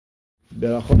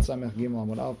Berachot Samech Gimel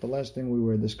Amud Aleph. The last thing we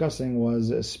were discussing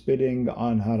was spitting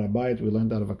on Har HaBayit. We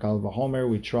learned out of a Kal Vachomer.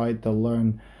 We tried to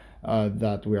learn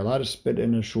that we're allowed to spit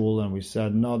in a shul, and we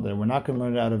said no, that we're not going to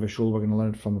learn it out of a shul. We're going to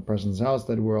learn it from a person's house.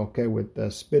 That we're okay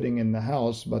with spitting in the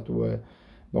house, but we're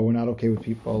not okay with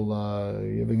people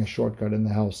giving a shortcut in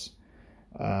the house.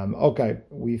 Okay,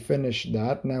 we finished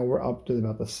that. Now we're up to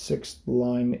about the 6th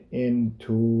line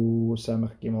into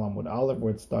Samech Gimel Amud Aleph,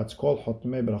 where it starts called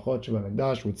Hotmei Berachot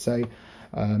Shebamikdash. Would say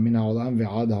Min Haolam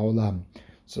Ve'ad Haolam.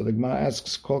 So the Gemara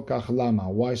asks, Kol Kach Lama?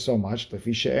 Why so much?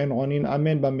 Lefi she'en onin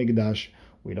amen b'mikdash.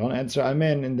 We don't answer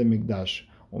amen in the mikdash.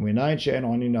 Uminayin she'en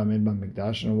onin amen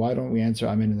b'mikdash. And why don't we answer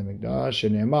amen in the mikdash?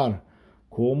 She'ne'emar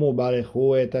Kumu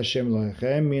barichu et Hashem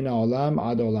loechem min haolam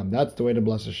ad haolam. That's the way to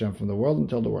bless Hashem from the world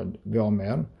until the world.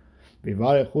 Ve'omer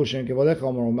v'varechu shem kevodecha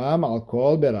omar al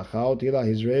kol beracha utila.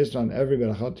 He's raised on every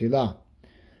beracha utila.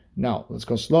 Now let's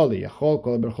go slowly. Yachol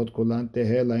kol berachot kulan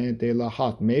teheh lahen tehillah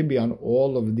hat. Maybe on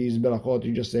all of these berachot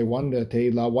you just say one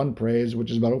tehillah, one praise,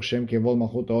 which is Baruch Shem kevol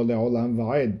malchut le'olam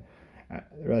v'ayid.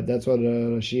 Right, that's what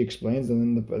she explains,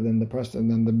 and then the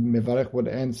mevarech would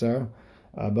answer.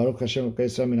 Baruch Hashem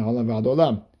Kaisar min haolam v'ad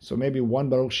olam. So maybe one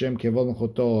Baruch Shem kevod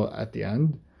mechuto at the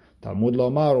end. Talmud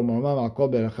lomar u'mormam al kol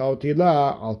beracha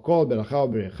utila al kol beracha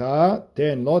u'bericha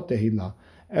ten lo tehila.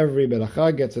 Every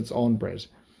beracha gets its own praise.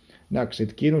 Next,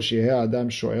 itkinu sheheh adam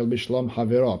shoel b'shlom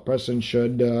havero. A person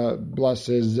should bless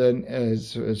his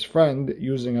friend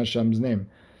using Hashem's name.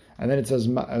 And then it says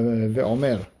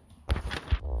ve'omer.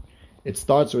 It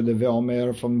starts with the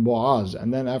Ve'omer from Boaz,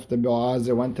 and then after Boaz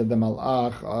it went to the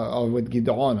Malach with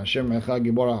Gideon, Hashem Echa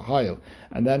Gibor HaHayil,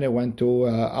 and then it went to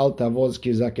Al Tavoz Ki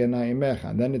Zakena Imech,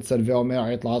 and then it said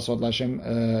Ve'omer Ait La'asot L'Hashem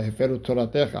Heferu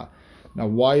Toratecha. Now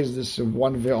why is this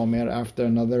one Ve'omer after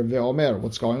another Ve'omer?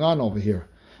 What's going on over here?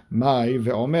 Mai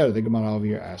Ve'omer, the Gemara over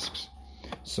here asks.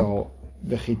 So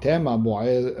V'chitema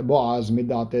Boaz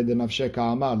midate de nafshe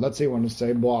ka'amar. Let's say we want to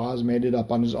say Boaz made it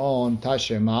up on his own.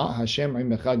 Tashema Hashem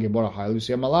imecha gibor ha'ayil. You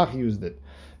see a malach used it.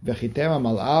 V'chitema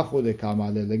malach de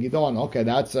ka'amar le Gidon. Okay,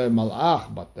 that's a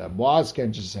malach, but Boaz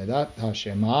can't just say that.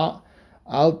 Tashema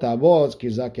al taboz ki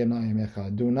zakena imecha.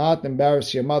 Do not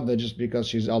embarrass your mother just because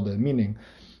she's elder. Meaning,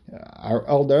 our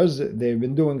elders, they've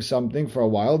been doing something for a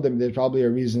while. There's probably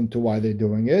a reason to why they're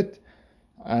doing it,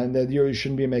 and that you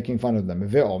shouldn't be making fun of them.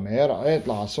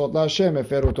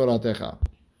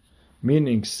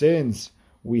 Meaning, since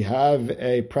we have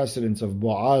a precedence of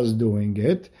Boaz doing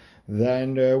it,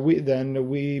 then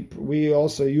we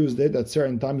also used it at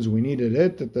certain times. We needed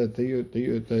it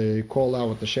to call out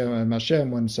with the Shem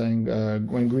Hashem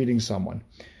when greeting someone.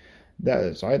 That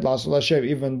is right.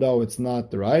 Even though it's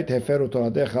not right,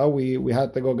 we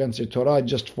had to go against the Torah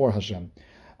just for Hashem.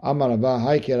 Whichever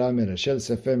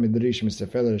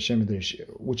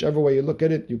way you look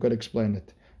at it, you could explain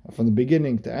it. From the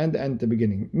beginning to end to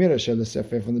beginning. From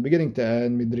the beginning to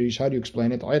end, midrish, how do you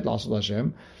explain it?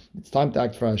 It's time to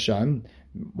act for Hashem.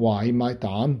 Why? My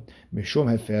time.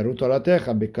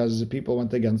 Because the people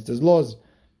went against his laws.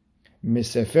 And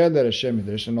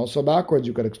also backwards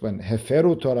you could explain it.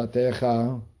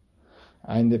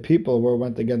 And the people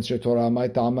went against your Torah,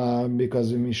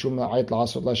 because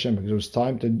it was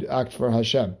time to act for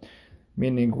Hashem.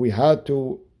 Meaning we had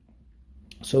to.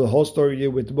 So the whole story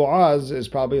with Boaz is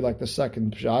probably like the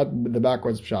second pshat, the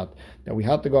backwards pshat, that we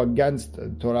had to go against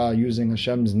Torah using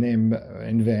Hashem's name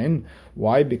in vain.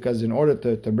 Why? Because in order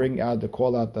to bring out, to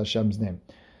call out Hashem's name.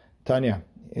 Tanya.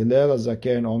 Hillel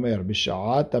HaZaken Omer,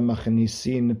 B'sha'at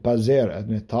HaMachnisin Pazer, at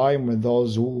the time when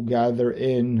those who gather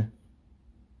in,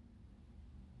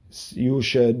 you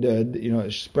should,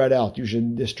 spread out. You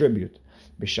should distribute.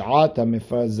 B'sha'at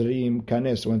ha'mefazrim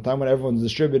kanes. When everyone's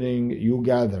distributing, you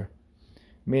gather.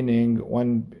 Meaning,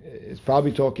 when it's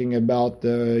probably talking about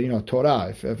Torah.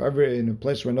 If ever in a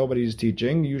place where nobody is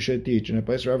teaching, you should teach. In a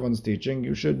place where everyone's teaching,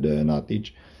 you should not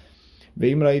teach. But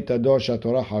if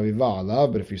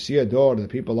you see a door that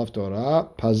people love Torah,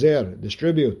 pazer,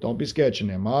 distribute. Don't be scared.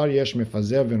 Yesh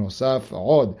mefazer v'nosaf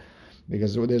od.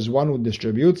 Because there's one who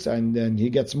distributes and then he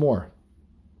gets more.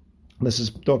 This is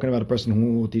talking about a person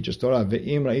who teaches Torah. What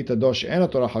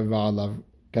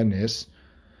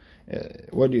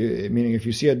do you meaning? If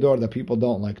you see a door that people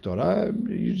don't like Torah,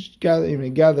 you just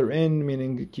gather in,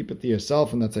 meaning keep it to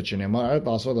yourself, and that's it.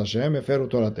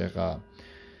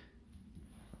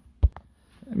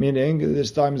 Meaning,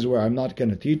 there's times where I'm not going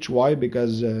to teach. Why?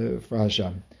 Because for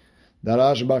Hashem.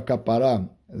 Darash bar kapara.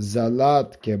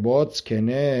 Zalat kebots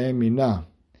kene mina.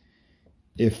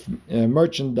 If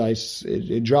merchandise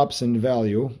it drops in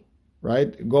value,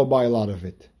 right? Go buy a lot of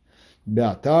it.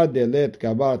 Be'atar delet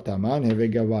gabar taman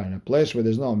heve gavar. In a place where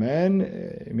there's no man,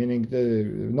 meaning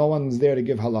no one's there to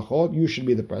give halachot, you should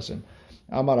be the person.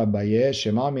 Amar Abaye,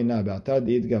 Shema mina be'atar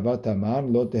de'it gavar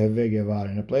taman lo teheve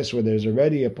gavar. In a place where there's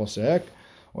already a posek,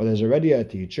 or there's already a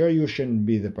teacher, you shouldn't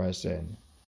be the person.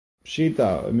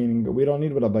 Pshita, meaning we don't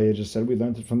need what Abaye just said, we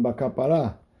learned it from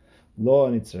Bakapara. Lo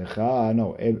nitzrecha,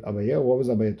 no, Abaye, what was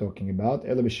Abaye talking about?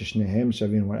 Ela b'shishnehem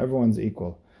shavin, when everyone's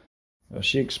equal.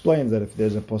 She explains that if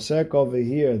there's a posek over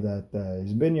here that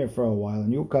he's been here for a while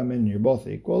and you come in and you're both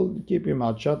equal, keep your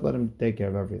mouth shut, let him take care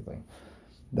of everything.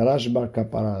 Darash bar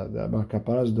kapara, bar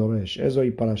kapara's doresh,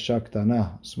 ezoi parasha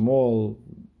ktana, small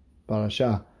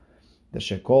parasha, the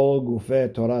shekol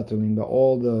gufe Torah,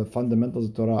 all the fundamentals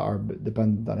of Torah are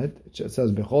dependent on it. It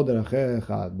says, bechol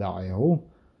derachecha da'ehu,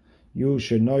 you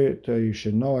should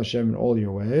know Hashem in all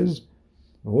your ways,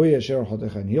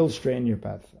 and he'll straighten your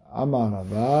path. Sometimes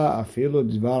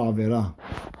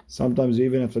you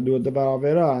even have to do a Davar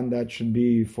Avera, and that should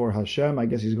be for Hashem. I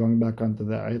guess he's going back onto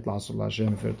the Ayat L'Asul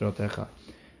Hashem Firtotecha.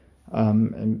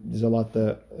 And there's a lot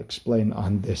to explain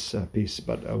on this piece,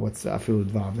 but what's Afilu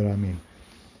Davar Avera mean?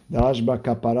 Darash bar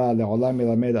kapara le'olam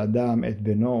melamed adam et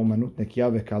beno umanut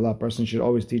nekiya vekala. Person should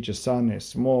always teach his son a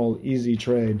small, easy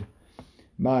trade.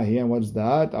 Mahi, and what's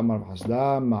that? Amar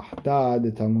Hasda Mahtad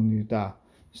Talmudita.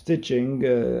 Stitching,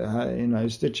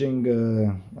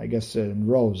 I guess in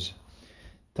rows.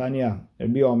 Tanya,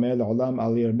 Rabbi Omer, L'olam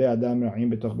al yirbe adam ra'im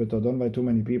betoch beto. Don't invite too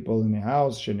many people in the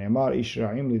house. Shene'emar ish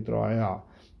ra'im litro'aya.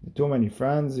 Too many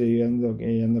friends, you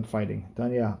end up fighting.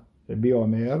 Tanya, Rabbi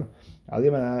Omer, al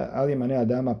yimane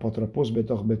adam apotropos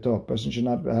betoch beto. Person should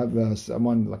not have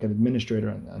someone like an administrator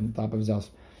on top of his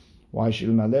house. Why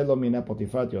shilmale lo mina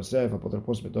Potifar Yosef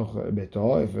apotropos betoch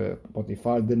beto? If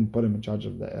Potifar didn't put him in charge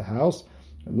of the house,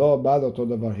 lo bad oto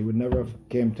davar, he would never have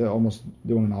came to almost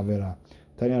doing an avera.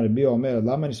 Tanya Rabbi Omer,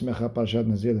 lama nismecha parashat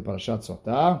nazir leparashat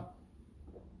sota?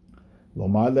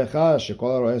 Lomar lecha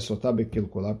shekol haroeh sota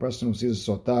bekilkula. A person who sees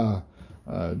sota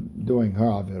doing her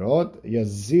averot,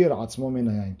 yazir atzmo min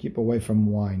hayayin, keep away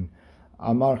from wine.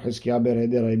 Amar Chizkiah ber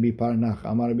Heder Rabbi Parnach,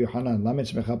 Amar Rabbi Yochanan, lama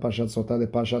nismecha parashat sota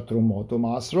leparashat trumot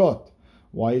u'maasrot?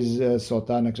 Why is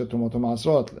sota next to trumot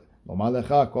u'maasrot? Lomar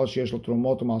lecha kol sheyesh lo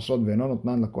trumot u'maasrot ve'eno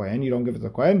notnan lakohen, you don't give it to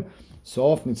the kohen.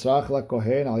 Sof nitzrach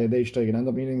lakohen al yedei ishtay. You end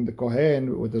up meeting the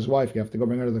kohen with his wife. You have to go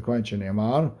bring her to the kohen.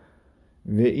 Shene'emar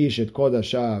ve'ish et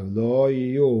kodashav lo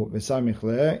yiyu v'samich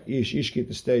le ish ki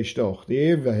testei ishto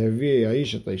uchtiv ve'hevi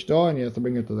ha'ish et ishto, and you have to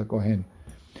bring her to the kohen.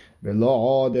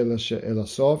 Ve'lo od el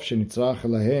sof shenitzrach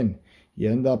lahen.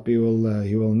 You end up he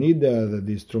will need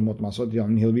these trumot masot,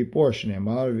 and he'll be poor.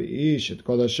 Shene'emar ve'ish et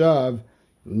kodashav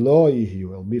lo yiyu,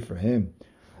 will be for him.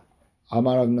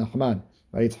 Amar Rav Nachman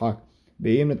v'yitzhak.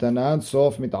 Be'im netanan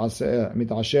sof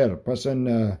mitasher.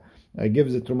 Person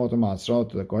gives the trumot u'maasrot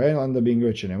to the kohen, will end up being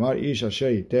rich. Ne'emar ish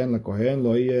asher yiten lekohen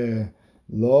lo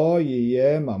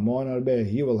yiyeh mamon arbe.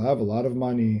 He will have a lot of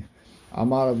money.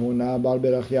 Amar Avuna bar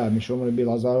berachya mishum Rabbi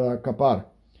Lazar kapar.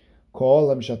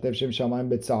 Kol hamshatev shem shamayim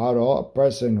betza'aro. A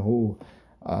person who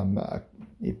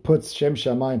he puts shem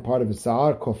shamayim part of his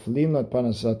tza'ar, koflim lo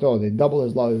panasato. They double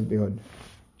his livelihood.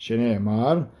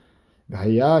 Shene'emar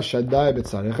והיה שדאי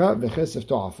בצריך וכסף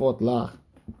תועפות לך.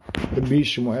 רבי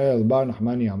שמואל בר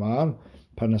נחמני אמר,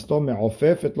 פרנסתו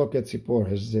מעופפת לו כציפור.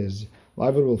 His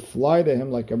livelihood will fly to him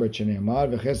like a bird. שנאמר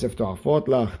וכסף תועפות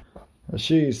לך.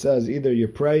 She says either you're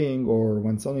praying or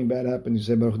when something bad happens you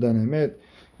say Baruch Dan Emet.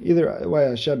 Either way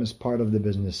Hashem is part of the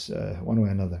business one way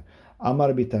or another. אמר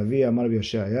רבי תווי, אמר רבי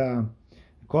יושעיה,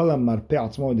 כל המרפא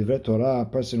עצמו דברי תורה, a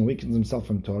person who weakens himself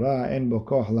from Torah, אין בו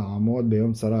כוח לעמוד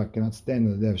ביום צרה, cannot stand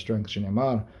in the day of strength,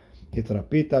 שנאמר,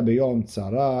 התרפית ביום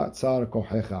צרה, צר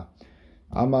כוחך.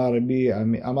 אמר רב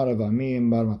עמים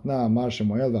בר מתנה, אמר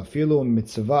שמואל, ואפילו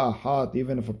מצווה אחת,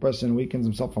 even if a person weakens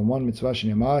himself from one מצווה,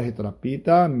 שנאמר, התרפית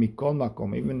מכל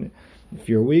מקום, even if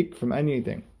you're weak from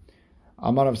anything.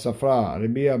 אמר רב ספרא,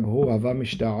 רבי אבהו הווה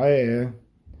משתעה,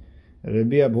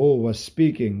 Rabbi Abu was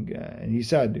speaking, and he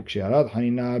said, "Kshe'arad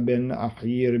Hanina ben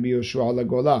Achi Rabbi Yoshua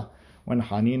LaGola." When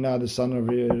Hanina, the son of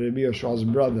Rabbi Yoshua's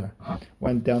brother,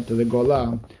 went down to the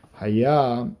Gola,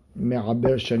 Haya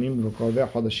me'aber shanim v'korvei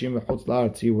chodashim v'chutz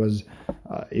la'aretz. He was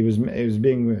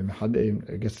being, I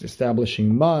guess,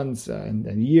 establishing months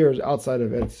and years outside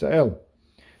of Eretz Yisrael.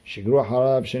 Shigru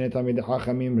harav shnei tamidei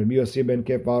chachamim Rabbi Yossi ben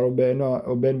Kefar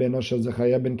uben beno shel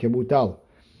Zechariah ben Kebutal.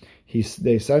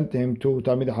 They sent him to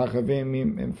Talmidei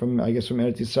Chachamim from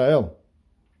Eretz Yisrael.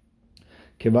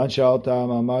 Kivan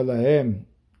sha'otam amar lahem,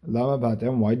 lama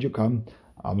ba'atem, why'd you come?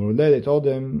 Amru le, they told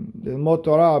him, lilmod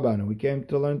Torah abanu, we came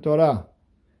to learn Torah.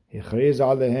 Hichriz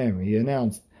alehem, he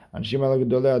announced, Anshim ala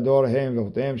gedolei ador hem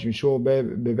v'chotehem shemishu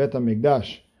bevet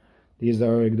hamikdash. These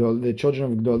are the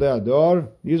children of Gdolei Ador.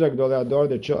 These are Gdolei Ador.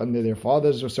 Their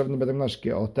fathers were serving the Beit HaMikdash.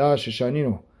 Ke'ota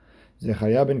sheshaninu.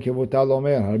 זכריה בן כבוטל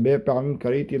אומר, הרבה פעמים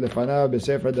קראתי לפניו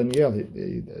בספר דניאל.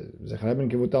 זכריה בן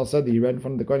כבוטל said, he read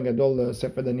from the Kohen Gadol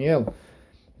ספר דניאל.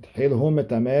 התחיל הוא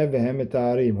מטמא והם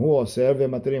מטהרים. הוא אוסר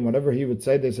ומתרים. Whatever he would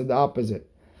say, they said the opposite.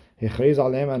 הכריז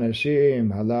עליהם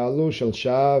אנשים, הללו של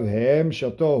שווא, הם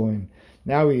שתוהם.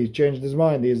 Now he changed his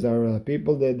mind. These are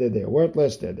people, they're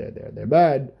worthless, they're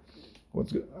bad.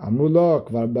 אמרו לו,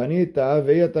 כבר בנית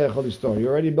ואתה יכול לסתור. You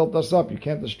already built us up, you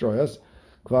can't destroy us.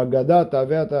 כבר גדעת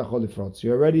ואתה יכול לפרוץ.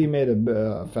 You already made a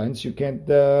fence, you can't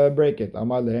break it.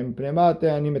 אמר להם, פני מה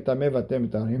אני מטמא ואתם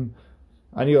מטהרים?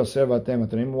 אני אוסר ואתם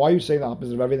מטהרים. Why are you saying the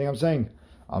opposite of everything I'm saying?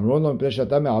 אמרו לו, מפני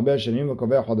שאתה מעבר שנים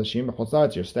וקובע חודשים בחוץ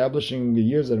לארץ. You're establishing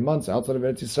years and months outside of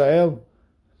ארץ ישראל.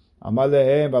 אמר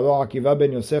להם, ולא עקיבא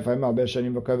בן יוסף, היה מעבר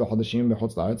שנים וקובע חודשים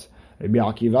בחוץ לארץ. רבי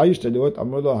עקיבא ישתדעות,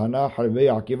 אמרו לו, הנח רבי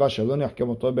עקיבא שלא נחכם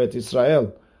אותו בארץ ישראל.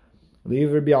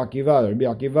 Leave Rabbi Akiva. Rabbi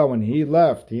Akiva, when he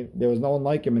left, there was no one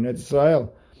like him in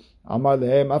Israel. Amar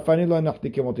lehem, afani lo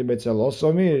enachti kemoti b'Yisrael.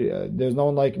 Also me, there's no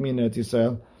one like me in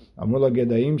Israel. Amar lo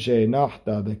gedaim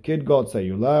she'enachta, the kid goats that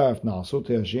you left, na'asut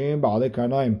hashim ba'alei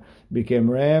karnaim, became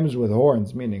rams with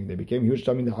horns, meaning they became huge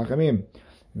tamid hachamim.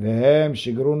 Vehem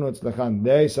shigrunu etzlechan,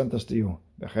 they sent us to you.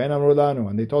 V'chein amru lanu,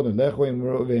 and they told him, lechu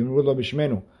v'imru lo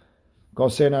b'shmenu. Go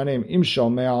say in our name, im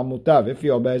shomei amutav, if he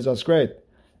obeys us, great.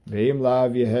 ואם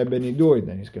לאו יהיה בנידוי,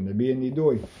 then he's going to be in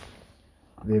נידוי.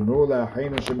 ואמרו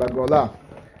לאחינו שבגולה,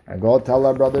 and go tell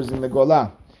our brothers in the גולה,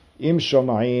 אם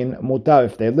שומעים מוטב,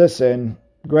 if they listen,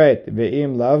 great.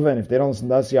 ואם לאו, and if they don't listen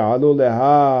to us, יעלו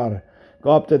להר, go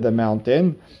up to the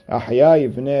mountain, אחיה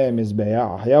יבנה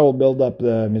מזבח, אחיה will build up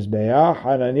the מזבח,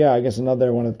 חנניה, I guess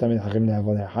another one of the תמיד חכים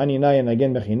נעבור there, חנינה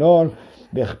ינגן בכינור,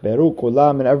 ויחפרו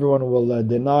כולם, and everyone will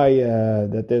deny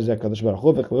that there's a Kadosh Baruch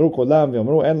Hu, ויחפרו כולם,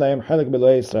 ואומרו, אין להם חלק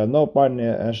באלוהי ישראל, no part in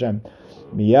Hashem.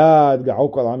 מיד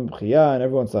געו כל העם בבכייה, and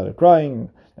everyone started crying,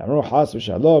 אמרו, חס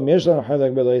ושלום, יש לנו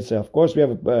חלק באלוהי ישראל. Of course we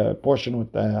have a portion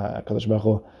with Kadosh Baruch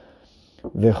Hu.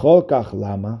 וכל כך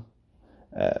למה?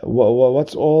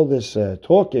 What's all this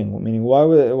talking? Meaning, why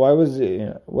was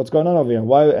what's going on over here?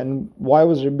 Why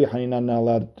was Rabbi Hanina not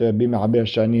allowed to be Ma'aber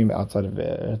Shanim outside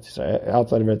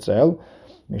of Israel?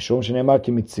 משום שנאמר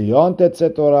כי מציון תצא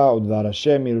תורה ודבר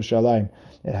השם מירושלים.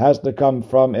 It has to come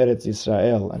from Eretz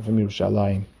Israel and from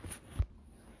Yerushalayim.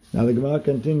 Now the Gemara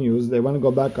continues. They want to go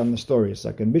back on the story.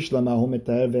 Second, Bishlama hu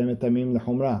metaher ve'metamim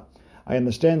lechumra. I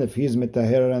understand if he's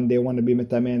metaher and they want to be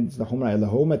metamen, it's the chumra.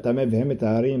 Elahu metameh ve'hem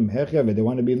metaharim hechya, they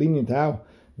want to be lenient. How?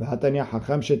 V'hatanya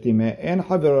hacham shetimeh en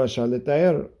haver rasha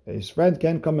letaher. His friend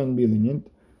can't come and be lenient.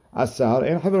 Asar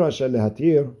en haver rasha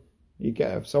lehatir.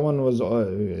 If someone was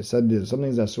said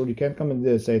something's asur, you can't come and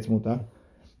say it's mutar.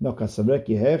 No, they said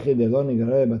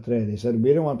we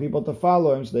didn't want people to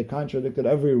follow him, so they contradicted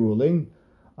every ruling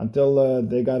until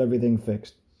they got everything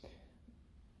fixed.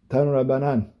 Tan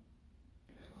Rabbanan.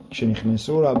 When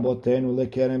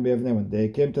they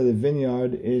came to the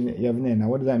vineyard in Yavne. Now,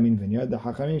 what does that mean, vineyard? The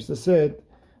Hachamim used to sit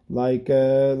like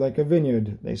a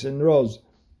vineyard. They sit in rows.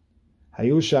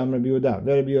 Hayusham Rabbi Yehuda,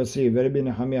 Rabbi Yossi, Rabbi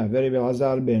Nehemiah, Rabbi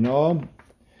Elazar beno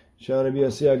Shel Rabbi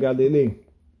Yossi HaGalili.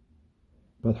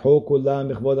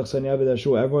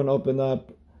 Everyone opened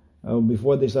up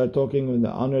before they started talking and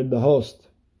honored the host.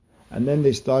 And then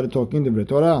they started talking the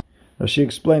Torah. She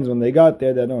explains when they got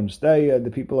there, they don't stay.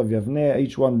 The people of Yavne,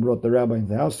 each one brought the rabbi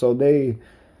into the house. So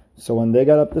when they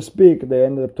got up to speak, they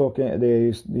ended up talking.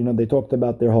 They talked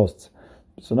about their hosts.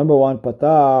 So number one,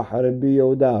 Patah Rabbi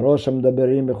Yehuda, Rosh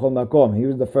Hamdaberim b'chol makom. He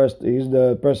was the first. He's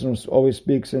the person who always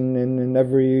speaks in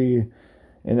every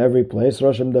place.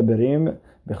 Rosh Hamdaberim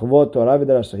b'chavod Torah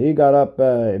v'darash. So he got up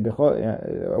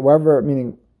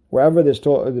wherever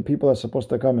the people are supposed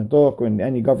to come and talk in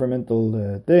any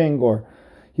governmental thing, or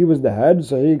he was the head,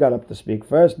 so he got up to speak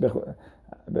first.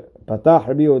 Patah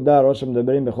Rabbi Yehuda, Rosh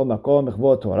Hamdaberim b'chol makom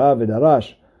b'chavod Torah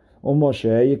v'darash.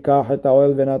 Moshe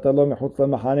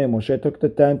took the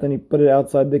tent and he put it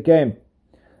outside the camp.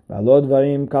 It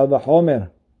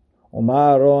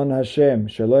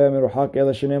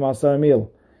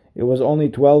was only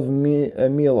 12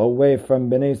 mil away from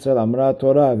Bnei Israel. Amra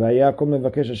Torah.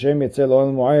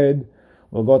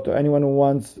 We'll go to anyone who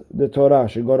wants the Torah.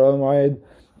 Should go to Oel Moed.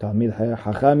 Talmid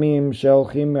Hachamim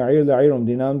she'olchim me'ir le'ir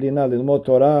dinam dina lilmod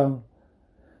Torah.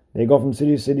 They go from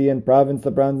city to city and province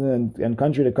to province and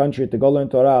country to country to go learn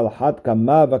Torah. Al-hat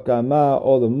kama v'kama,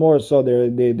 all the more so they're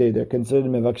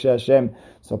considered Mevakshe Hashem.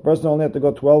 So a person only have to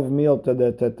go 12 mil to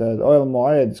Oel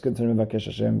Moed. It's considered Mevakshe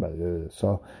Hashem.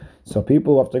 So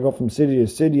people have to go from city to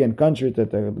city and country to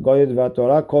go Yedvat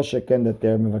Torah. Kol sheken that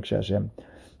they're Mevakshe Hashem.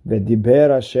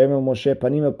 ודיבר השם אל משה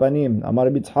פנים אל פנים, אמר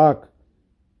רבי יצחק,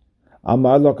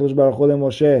 אמר לו הקדוש ברוך הוא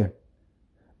למשה,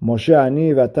 Moshe,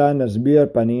 אני ואתה נסביר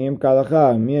פנים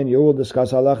כהלכה, me and you will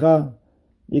discuss הלכה.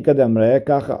 יקדמרה,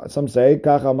 some say,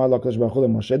 ככה אמר לו הקדוש ברוך הוא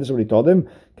למשה, this is what he told him,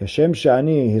 כשם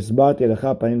שאני הסברתי לך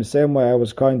פנים, the same way I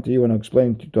was kind to you when I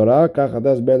explained to Torah, ככה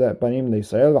אתה הסבר פנים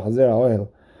לישראל וחזר האוהל.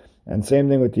 And same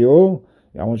thing with you,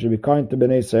 I want you to be kind to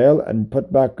Bnei Israel and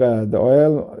put back the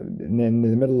oil in the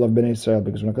middle of Bnei Israel,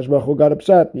 because when Akash Baruch Hu got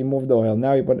upset, he moved the oil.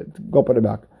 Now you go put it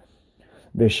back.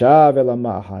 V'shav el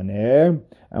ha'machaneh,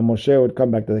 and Moshe would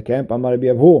come back to the camp. Amar Rabbi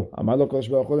Abhu, Amar lo Akash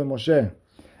Baruch Hu le Moshe,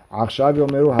 Achshav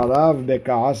yomeru harav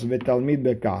beka'as v'talmid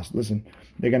beka'as. Listen,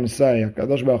 they're going to say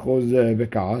Akash Baruch Hu is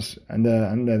beka'as, and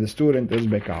the student is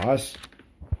beka'as.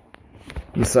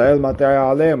 Yisrael matei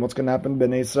aleim. What's going to happen to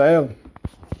Bnei Israel?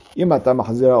 If you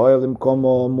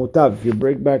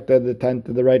bring back the tent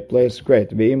to the right place, great.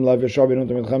 Yeshua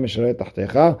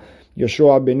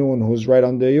ben Nun, who's right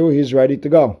under you, he's ready to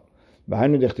go.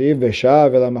 And he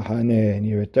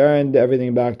returned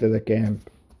everything back to the camp.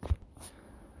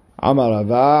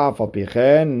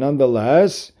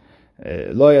 Nonetheless,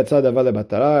 it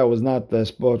was not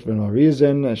sport for no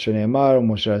reason.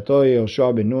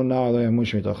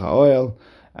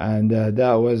 And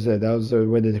that was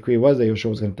where the decree was that Yeshua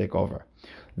was going to take over.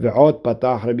 ועוד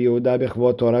פתח רבי יהודה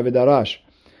בכבוד תורה ודרש,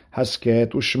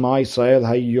 הסכת ושמע ישראל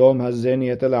היום הזה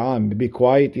נהיית לעם. Be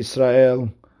quiet Israel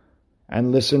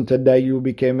and listen today you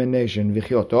became a nation.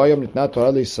 וכי אותו היום ניתנה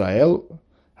תורה לישראל,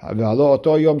 והלא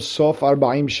אותו יום סוף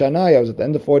 40 שנה, it was at the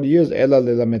end of 40 years, אלא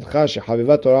ללמדך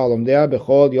שחביבה תורה לומדיה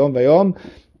בכל יום ויום,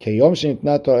 כיום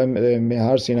שניתנה תורה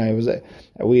מהר סיני.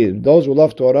 Those who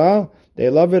love Torah, they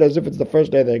love it as if it's the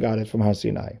first day they got it from Har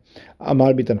Sinai.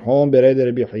 Amar bitanhom bered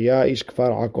Rabbi Chiya ish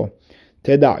kfar Akko.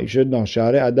 Teda, you should know,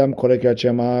 Share Adam kore Kriyat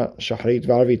Shema Shachrit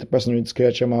v'Arvit. The person reads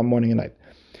Kriyat Shema morning and night.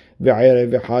 Ve'erev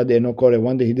v'chad eno kore.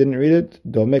 One day he didn't read it.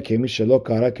 Dome kemish shelo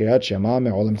kara Kriyat Shema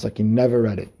me'olam. It's like he never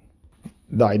read it.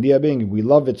 The idea being, we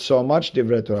love it so much,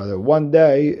 Divrei Torah, that one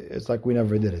day it's like we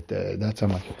never did it. That's how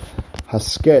much.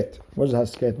 Hasket. What does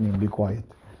hasket mean? Be quiet.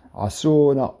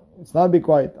 Asu, no. It's not be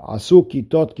quiet. Asu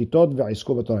kitot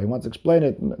ve'isku b'Torah. He wants to explain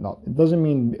it. No, it doesn't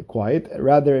mean quiet.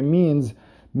 Rather, it means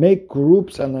make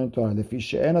groups and learn Torah. You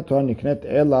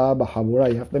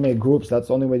have to make groups. That's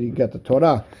the only way you get the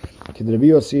Torah. Rabbi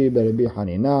Yossi beRabbi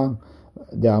Hanina.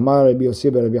 De'amar Rabbi Yossi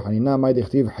beRabbi Hanina. May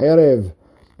dichtiv herev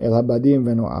el habadim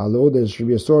v'no'alu. There should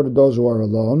be a sword to those who are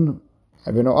alone.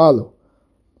 V'no'alu.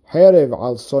 Herev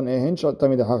al sonehen shel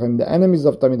Tamid HaChachamim, the enemies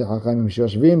of Tamid HaChachamim,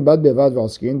 sheyoshvim bad bevad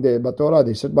v'oskin b'Torah,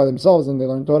 they sit by themselves and they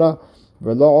learn Torah.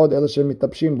 V'lo od el shem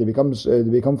mitapshim, they become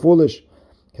foolish.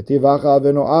 Ketiv hacha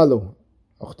v'no'alu,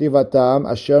 uchtiv atam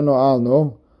asher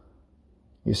no'alnu.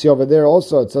 You see over there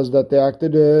also it says that they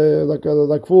acted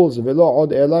like fools. V'lo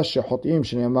od ela shechotim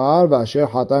shneimar v'asher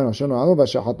hataynu asher no'alnu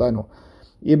v'asher hataynu.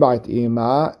 Ibait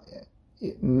ima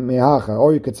mehacha,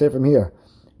 or you could say from here,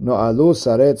 no'alu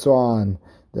saret so'an.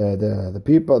 The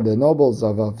people, the nobles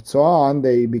of Tzoan,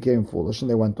 they became foolish and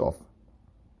they went off.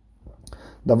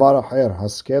 Davar acher,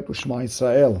 hasket u'shma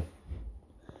Yisrael.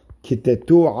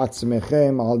 Kitetu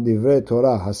atzmechem al divrei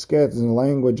Torah. Hasket is in the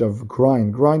language of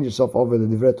grind. Grind yourself over the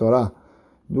divrei Torah.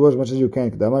 Do as much as you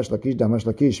can. Damash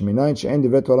lakish. Minayin she'en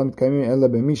divrei Torah mitkamim ela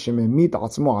b'mi shememit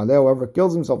atzmo aleh. Whoever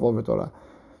kills himself over Torah.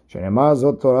 Shenemar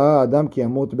zot Torah adam ki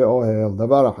yamut be'ohel.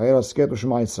 Davar acher, hasket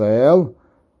u'shma Yisrael.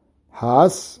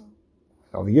 Has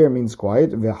over here means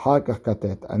quiet, and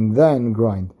then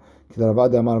grind. First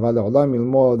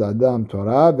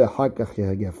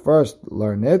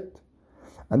learn it,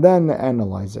 and then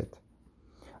analyze it.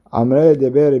 Amre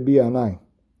deber bi anai.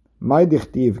 May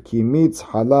dichtiv ki mitz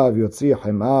halav yotzi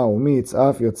chema umitz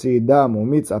af yotzi dam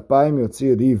umitz apayim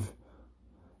yotzi riv.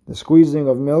 The squeezing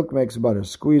of milk makes butter.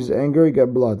 Squeeze anger, you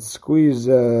get blood. Squeeze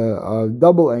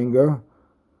double anger,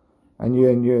 and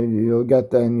you'll get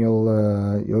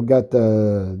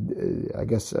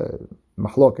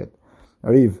mahloket,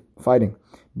 riv, fighting.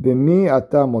 B'mi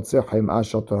ata motzeh chem'a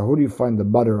shel Torah. Who do you find the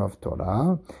butter of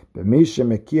Torah? B'mi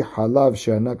shemekih halav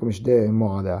she'anak mishdeh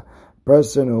imo aleh.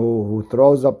 Person who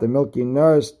throws up the milk he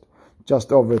nursed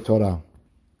just over Torah.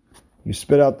 You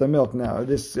spit out the milk. Now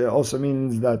this also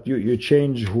means that you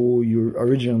change who you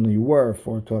originally were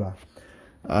for Torah.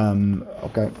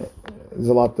 Okay, there's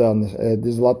a lot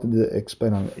to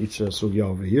explain on each sugya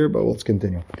over here, but let's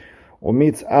continue.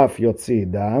 Umitz af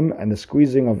yotzi dam, and the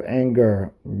squeezing of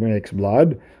anger makes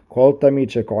blood. Kol tamid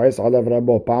shekoes alav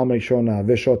rabo pa'am rishona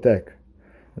v'shotek.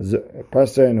 A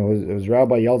person whose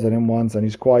rabbi yells at him once and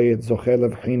he's quiet, zocher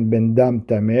levchin ben dam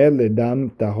tameh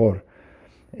ledam tahor.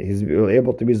 He's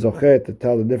able to be zocher to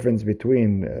tell the difference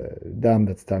between dam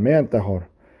that's tameh and tahor.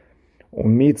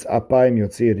 Umitz apayim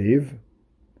yotzi riv.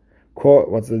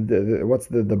 What's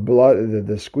the blood,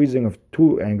 the squeezing of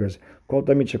two angers? Kol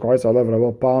tamid shekoyes alav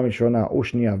rabo pa'am rishona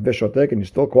ushniya veshotek, and you're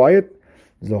still quiet.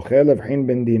 Zocheh levchin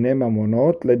ben dinei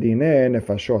mamonot ledinei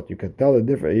nefashot. You can tell the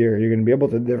difference. You're going to be able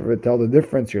to tell the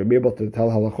difference. You'll be able to tell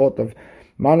halachot of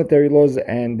monetary laws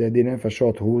and dinei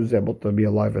nefashot, who's able to be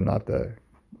alive and not. The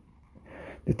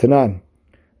Tanan.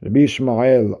 Rabbi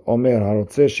Ishmael Omer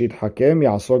Harotze Shithakem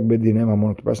Yasok B'Dinei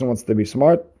Mamonot. The person wants to be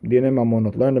smart. Dinei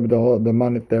Mamonot. Learn the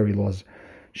monetary laws.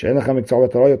 She'en lecha miktzah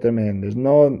b'Torah yoter mehen.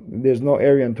 There's no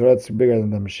area in Torah that's bigger than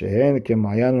them. She'en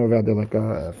kemayan roveh. They're like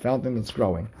a fountain that's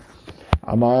growing.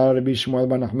 Amar Rabbi Shmuel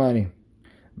bar Nachmani.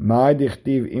 Ma'ay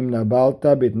dichtiv im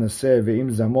nabalta b'tnaseh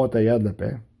ve'im zamot hayad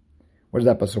lepeh. What does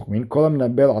that pasuk mean? Kol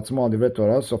ha'menabel atzmo al divrei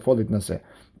Torah sofo litnaseh.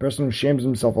 Person who shames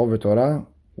himself over Torah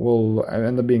will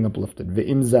end up being uplifted.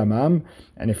 Ve'im zamam,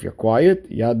 and if you're quiet,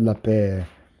 yad lapeh.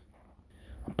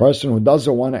 A person who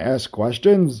doesn't want to ask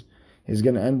questions, he's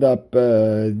going to end up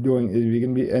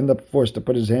end up forced to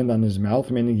put his hand on his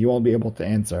mouth, meaning he won't be able to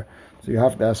answer. So you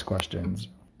have to ask questions.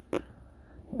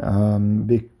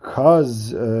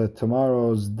 Because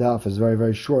tomorrow's daf is very,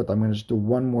 very short, I'm going to just do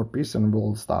one more piece and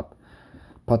we'll stop.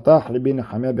 Patach Rabbi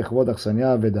Nechemia bechvod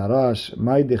Achsania v'darash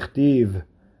mai dichtiv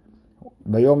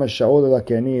ביום השאול אל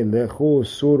הקני, לכו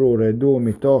סורו רדו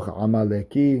מתוך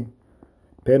עמלקי,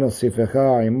 פן אוסיפך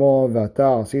עמו,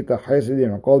 ואתה עשית חסד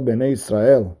עם כל בני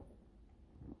ישראל.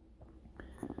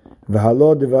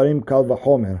 והלא דברים קל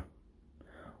וחומר.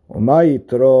 ומה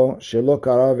יתרו שלא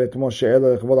קרב את משה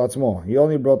אלא לכבוד עצמו? He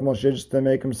only brought Moshe just to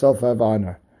make himself have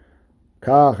honor.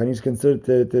 כך, and he's considered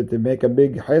to make a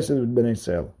big חסד with בני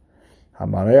ישראל.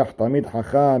 המריח תמיד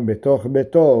חכם בתוך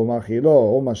ביתו ומאכילו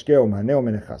ומשקהו ומהנהו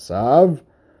מנכסיו.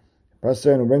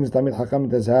 Person who brings תמיד חכם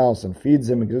to his house and feeds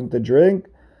him and gives him to drink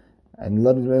and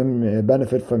let him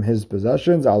benefit from his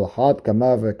possessions, על אחת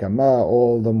כמה וכמה,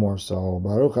 all the more so.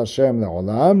 ברוך השם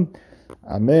לעולם,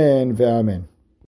 אמן ואמן.